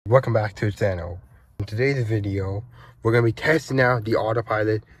Welcome back to the channel. In today's video, we're going to be testing out the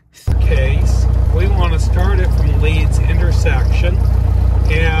Autopilot. Case, we want to start it from Leeds intersection,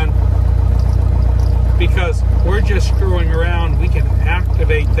 and because we're just screwing around, we can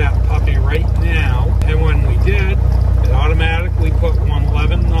activate that puppy right now. And when we did, it automatically put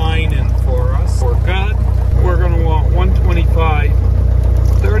 111.9 in for us. We're good. We're going to want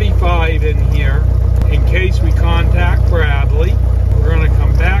 125.35 in here in case we contact Bradley. We're going to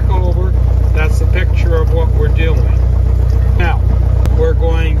come back over. That's the picture of what we're doing. Now, we're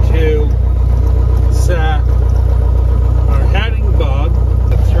going to set our heading bug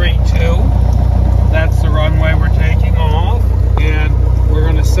to 3.2. That's the runway we're taking off. And we're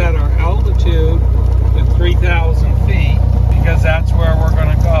going to set our altitude to 3,000 feet because that's where we're going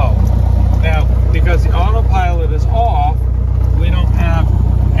to go. Now, because the autopilot is off, we don't have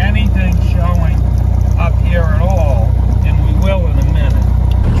anything showing up here at all, and we will in a minute.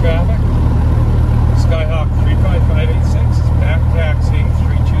 Traffic, Skyhawk 35586 is back taxiing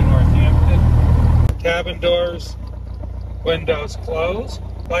 32 Northampton. Cabin doors, windows closed.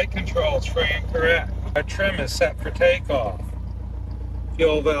 Flight controls free and correct. Our trim is set for takeoff.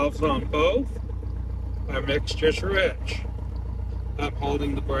 Fuel valves on both. Our mixture's rich. I'm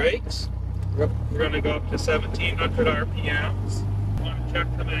holding the brakes. We're going to go up to 1700 RPMs. You want to check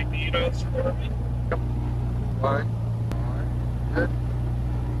the magnetos for me? One. Good.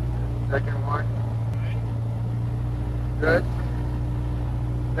 Second one. Good.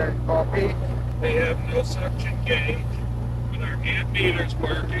 Then copy. They have no suction gauge, but our amp-meter's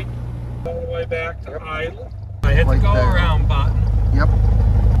working. All the way back to idle. I hit the go-around button. Yep.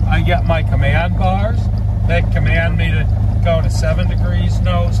 I get my command bars. They command me to go to 7 degrees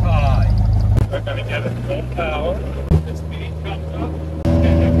nose high. We're going to get it full power. The speed comes up,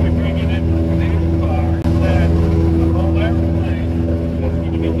 and if we bring it in the command bar, then the whole airplane is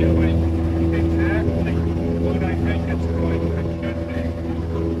going to be doing exactly what I think it's going to should be.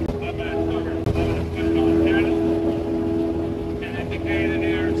 I'm going to put it on heading and indicated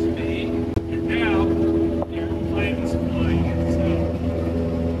airspeed, and now the airplane is flying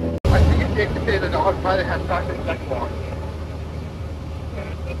itself. I think it's safe to say that the Autopilot has started that launch.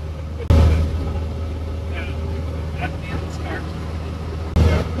 At the